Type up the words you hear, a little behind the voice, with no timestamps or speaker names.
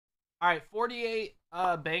All right, 48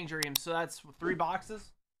 Bang Dreams. So that's 3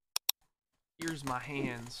 boxes. Here's my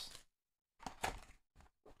hands.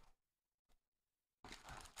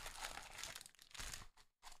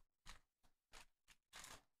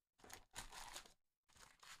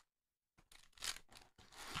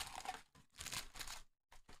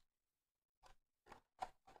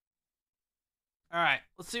 All right,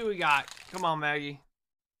 let's see what we got. Come on, Maggie.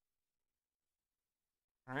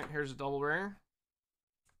 All right, here's a double rare.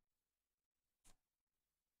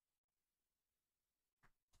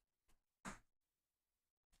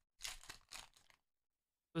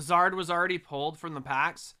 The Zard was already pulled from the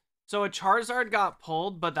packs. So a Charizard got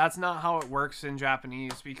pulled, but that's not how it works in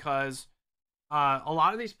Japanese because a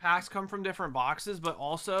lot of these packs come from different boxes, but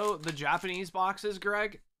also the Japanese boxes,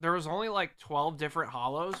 Greg, there was only like 12 different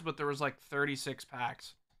holos, but there was like 36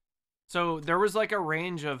 packs. So there was like a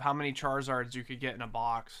range of how many Charizards you could get in a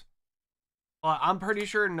box. But I'm pretty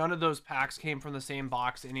sure none of those packs came from the same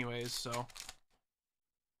box anyways, so.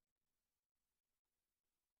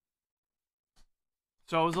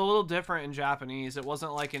 So it was a little different in Japanese. It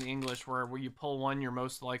wasn't like in English where you pull one, you're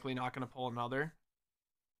most likely not going to pull another.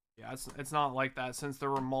 Yeah, it's not like that since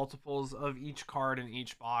there were multiples of each card in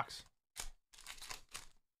each box.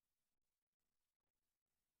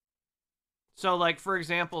 So like for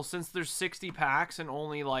example, since there's 60 packs and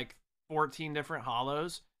only like 14 different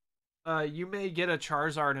holos, you may get a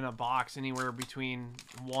Charizard in a box anywhere between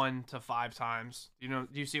 1 to 5 times. You know,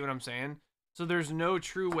 do you see what I'm saying? So there's no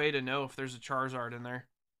true way to know if there's a Charizard in there.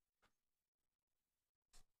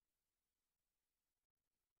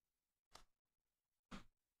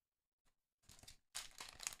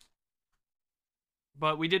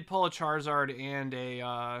 But we did pull a Charizard and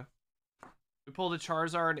a we pulled a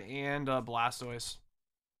Charizard and a Blastoise.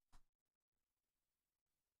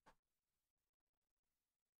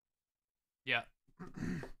 Yeah.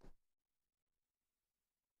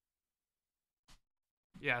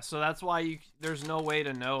 Yeah, so that's why there's no way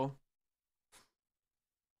to know.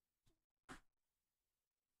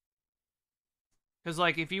 Cause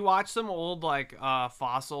like if you watch some old like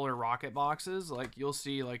fossil or rocket boxes, like you'll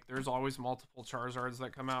see like there's always multiple Charizards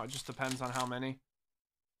that come out. It just depends on how many.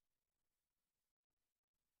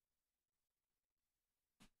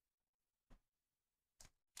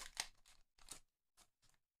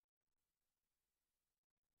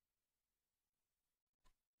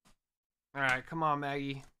 All right, come on,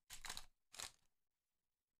 Maggie.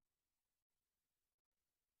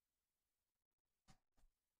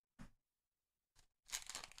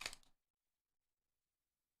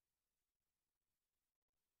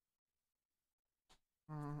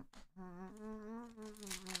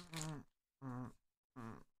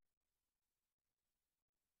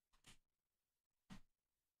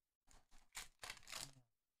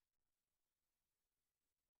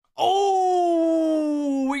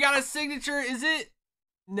 Oh, we got a signature. Is it?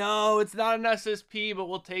 No, it's not an SSP, but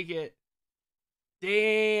we'll take it.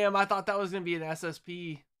 Damn, I thought that was gonna be an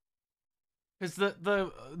SSP. Cause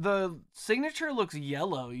the signature looks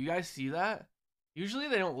yellow. You guys see that? Usually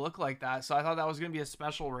they don't look like that, so I thought that was gonna be a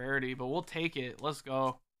special rarity, but we'll take it. Let's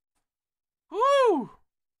go. Woo!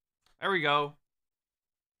 There we go.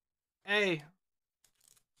 A.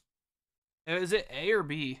 Is it A or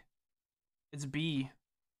B? It's B.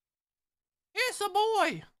 It's a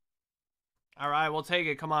boy. All right, we'll take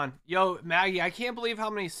it. Come on. Yo, Maggie, I can't believe how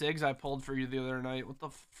many SIGs I pulled for you the other night. What the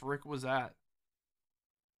frick was that?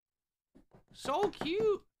 So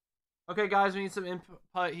cute. Okay, guys, we need some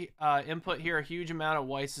input here. A huge amount of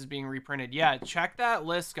Weiss is being reprinted. Yeah, check that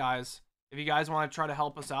list, guys. If you guys want to try to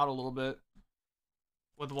help us out a little bit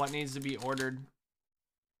with what needs to be ordered.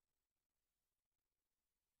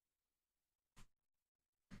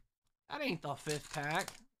 That ain't the 5th pack.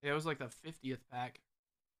 It was like the 50th pack.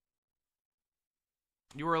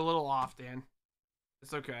 You were a little off, Dan.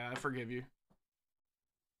 It's okay. I forgive you.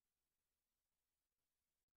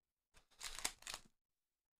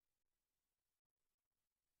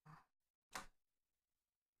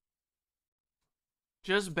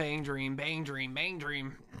 Just bang dream, bang dream, bang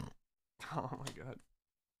dream. Oh my god.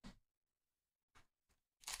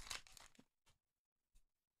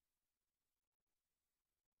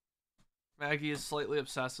 Maggie is slightly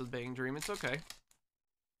obsessed with bang dream. It's okay.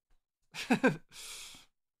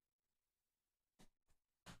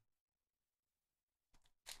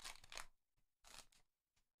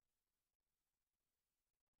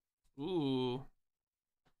 Ooh.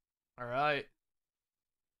 All right.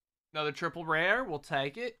 Another triple rare. We'll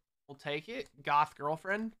take it. We'll take it. Goth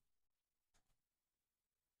girlfriend.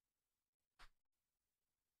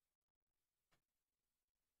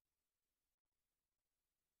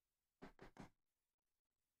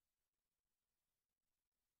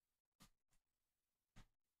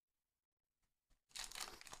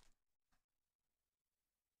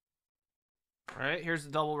 All right, here's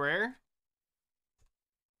the double rare.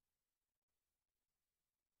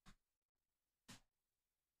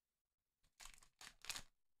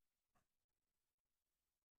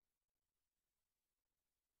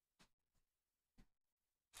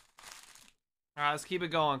 All right, let's keep it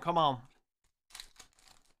going. Come on.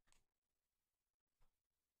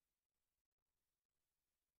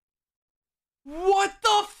 What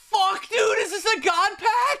the fuck, dude? Is this a god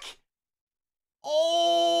pack?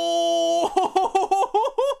 Oh!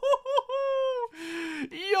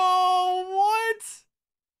 Yo, what?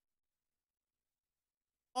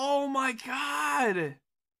 Oh my god.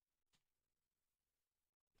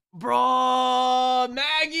 Bro,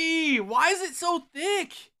 Maggie, why is it so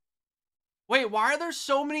thick? Wait, why are there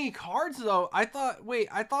so many cards though? I thought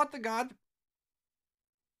the god.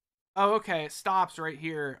 Oh, okay, it stops right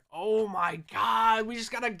here. Oh my god, we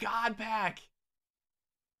just got a god pack.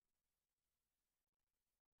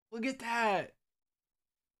 Look at that.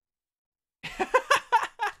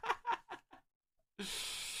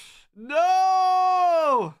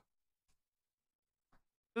 No!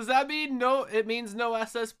 Does that mean no? It means no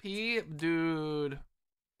SSP? Dude.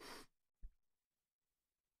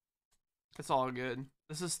 It's all good.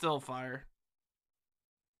 This is still fire.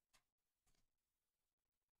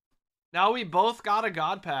 Now we both got a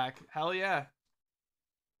god pack. Hell yeah.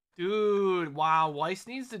 Dude, wow. Weiss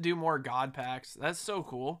needs to do more god packs. That's so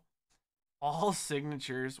cool. All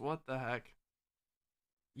signatures. What the heck?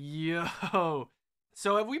 Yo.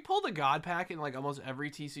 So have we pulled a god pack in like almost every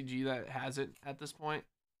TCG that has it at this point?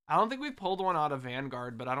 I don't think we pulled one out of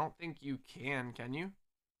Vanguard, but I don't think you can you?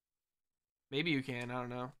 Maybe you can, I don't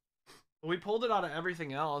know. But we pulled it out of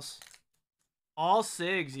everything else. All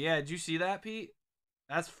SIGs, yeah. Did you see that, Pete?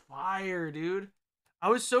 That's fire, dude. I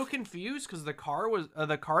was so confused because the card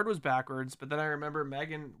was backwards, but then I remember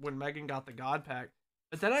when Megan got the god pack.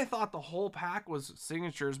 But then I thought the whole pack was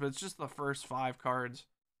signatures, but it's just the first 5 cards.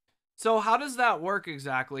 So how does that work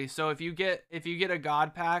exactly? So if you get a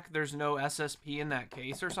god pack, there's no SSP in that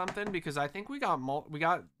case or something, because I think we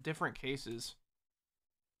got different cases.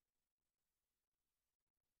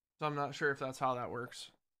 So I'm not sure if that's how that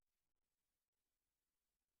works.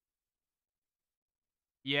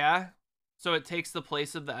 Yeah. So it takes the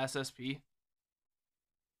place of the SSP.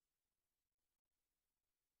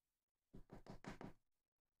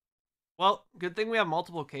 Well, good thing we have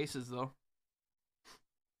multiple cases though.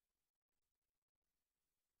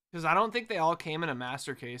 Because I don't think they all came in a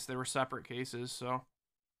master case. They were separate cases, so.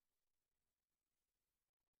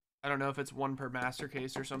 I don't know if it's one per master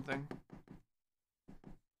case or something.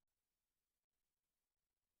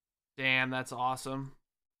 Damn, that's awesome.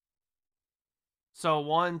 So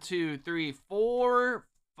 1, 2, 3, 4,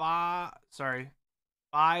 5. Sorry.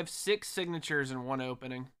 5, 6 signatures in one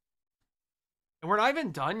opening. And we're not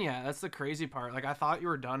even done yet. That's the crazy part. Like, I thought you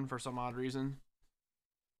were done for some odd reason.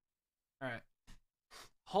 Alright.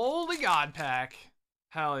 Holy God pack.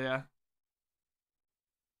 Hell yeah.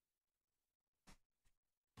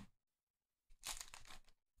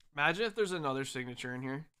 Imagine if there's another signature in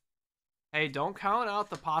here. Hey, don't count out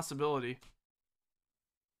the possibility.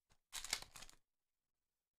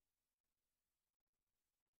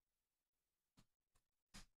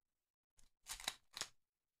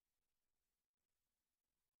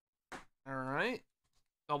 Alright.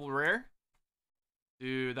 Double rare.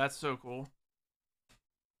 Dude, that's so cool.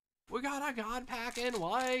 We got a god pack in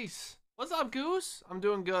Weiss. What's up, Goose? I'm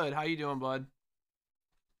doing good. How you doing, bud?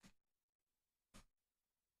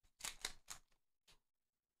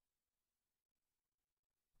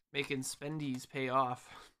 Making spendies pay off.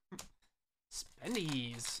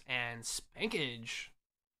 Spendies and spankage.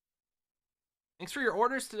 Thanks for your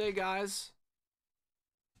orders today, guys.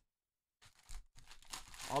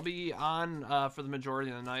 I'll be on for the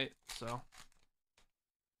majority of the night, so.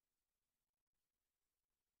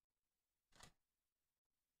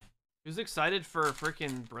 Who's excited for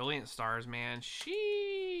freaking Brilliant Stars, man?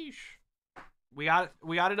 Sheesh. We got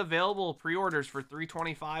it available pre-orders for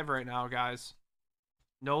 $325 right now, guys.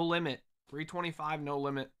 No limit. $325, no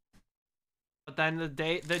limit. But then the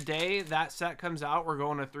day that set comes out, we're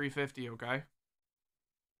going to $350, okay?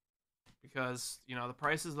 Because, you know, the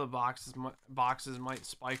prices of the boxes might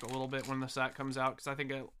spike a little bit when the set comes out, because I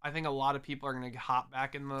think a lot of people are going to hop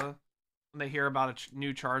back in the when they hear about a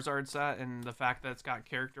new Charizard set and the fact that it's got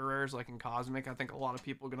character rares like in Cosmic. I think a lot of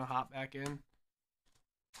people are going to hop back in.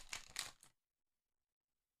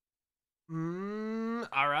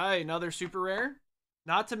 All right, another super rare.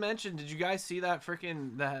 Not to mention, did you guys see that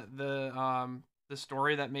freaking the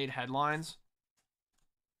story that made headlines?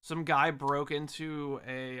 Some guy broke into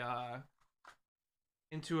a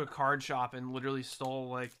card shop and literally stole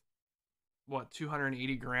like what,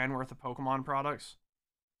 280 grand worth of Pokemon products.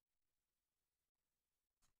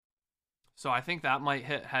 So I think that might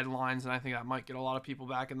hit headlines, and I think that might get a lot of people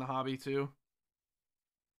back in the hobby too.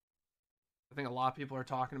 I think a lot of people are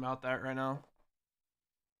talking about that right now.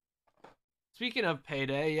 Speaking of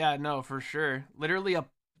payday, yeah, no, for sure. Literally a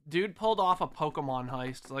dude pulled off a Pokemon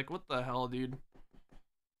heist. Like, what the hell, dude?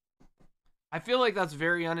 I feel like that's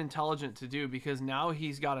very unintelligent to do because now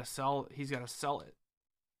he's got to sell it.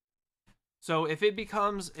 So if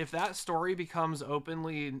that story becomes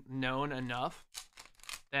openly known enough,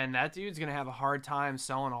 then that dude's going to have a hard time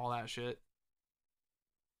selling all that shit.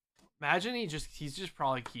 Imagine he's just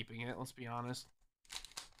probably keeping it, let's be honest.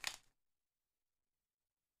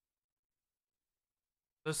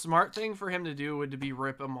 The smart thing for him to do would be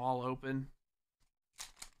rip them all open.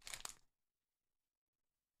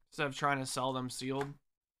 Instead of trying to sell them sealed.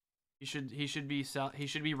 He should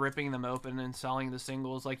be ripping them open and selling the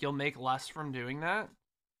singles. Like, you'll make less from doing that,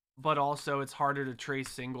 but also it's harder to trace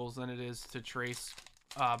singles than it is to trace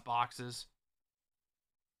boxes.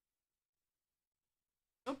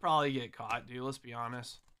 He'll probably get caught, dude, let's be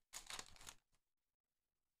honest.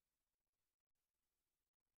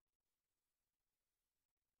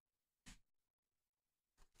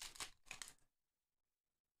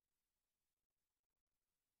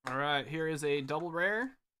 All right, here is a double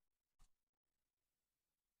rare.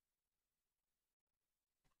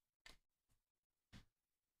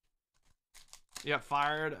 You got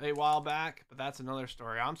fired a while back, but that's another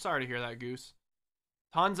story. I'm sorry to hear that, Goose.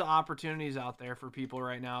 Tons of opportunities out there for people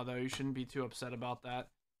right now, though. You shouldn't be too upset about that.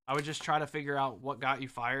 I would just try to figure out what got you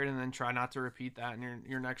fired and then try not to repeat that in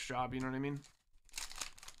your next job, you know what I mean?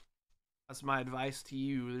 That's my advice to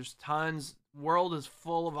you. There's tons. World is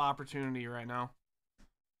full of opportunity right now.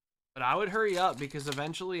 But I would hurry up because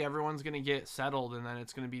eventually everyone's going to get settled and then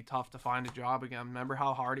it's going to be tough to find a job again. Remember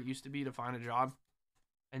how hard it used to be to find a job?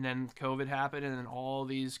 And then COVID happened and then all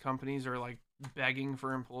these companies are like begging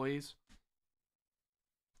for employees.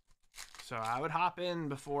 So I would hop in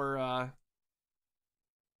before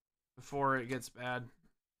it gets bad.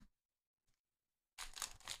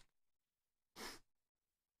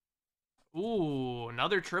 Ooh,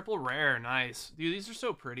 another triple rare. Nice. Dude, these are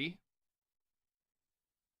so pretty.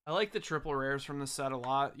 I like the triple rares from the set a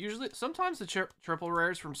lot. Usually, sometimes the triple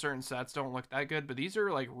rares from certain sets don't look that good, but these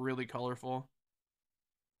are like really colorful.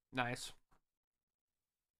 Nice.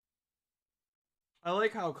 I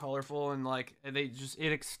like how colorful and like it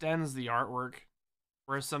extends the artwork.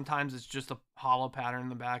 Whereas sometimes it's just a hollow pattern in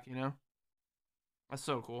the back, you know? That's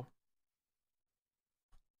so cool.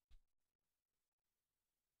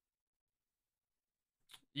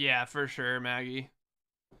 Yeah, for sure, Maggie.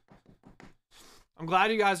 I'm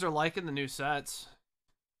glad you guys are liking the new sets.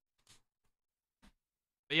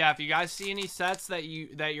 But yeah, if you guys see any sets that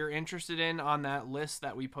you're interested in on that list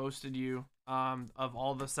that we posted you of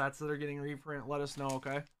all the sets that are getting reprint, let us know,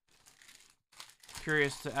 okay?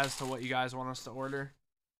 Curious as to what you guys want us to order.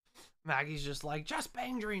 Maggie's just like, just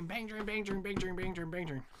bang dream, bang dream, bang dream, bang dream, bang dream, bang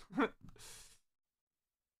dream.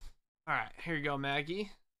 Alright, here you go,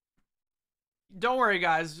 Maggie. Don't worry,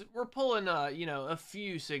 guys. We're pulling you know, a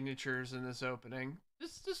few signatures in this opening.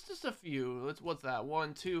 Just a few. What's that?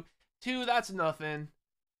 1, 2, 2, that's nothing.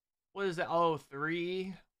 What is that? Oh,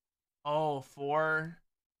 3. Oh, 4.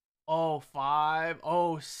 Oh, 5.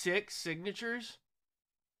 Oh, 6 signatures?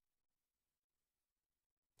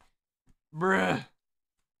 Bruh.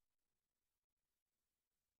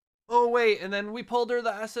 Oh, wait, and then we pulled her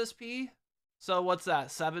the SSP? So what's that?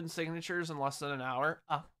 7 signatures in less than an hour?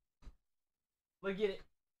 Look at it.